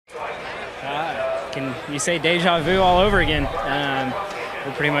Can you say deja vu all over again?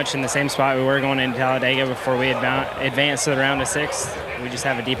 We're pretty much in the same spot we were going into Talladega before we advanced to the round of 6. We just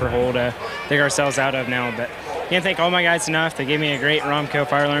have a deeper hole to dig ourselves out of now. But can't thank all my guys enough. They gave me a great Romco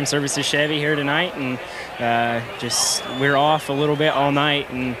Fire Alarm Services Chevy here tonight, and we're off a little bit all night,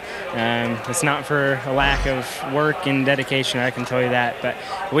 and it's not for a lack of work and dedication, I can tell you that. But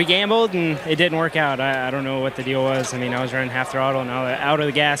we gambled, and it didn't work out. I don't know what the deal was. I mean, I was running half throttle and out of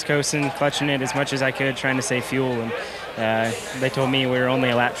the gas, coasting, clutching it as much as I could, trying to save fuel, and they told me we were only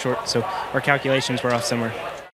a lap short, so our calculations were off somewhere.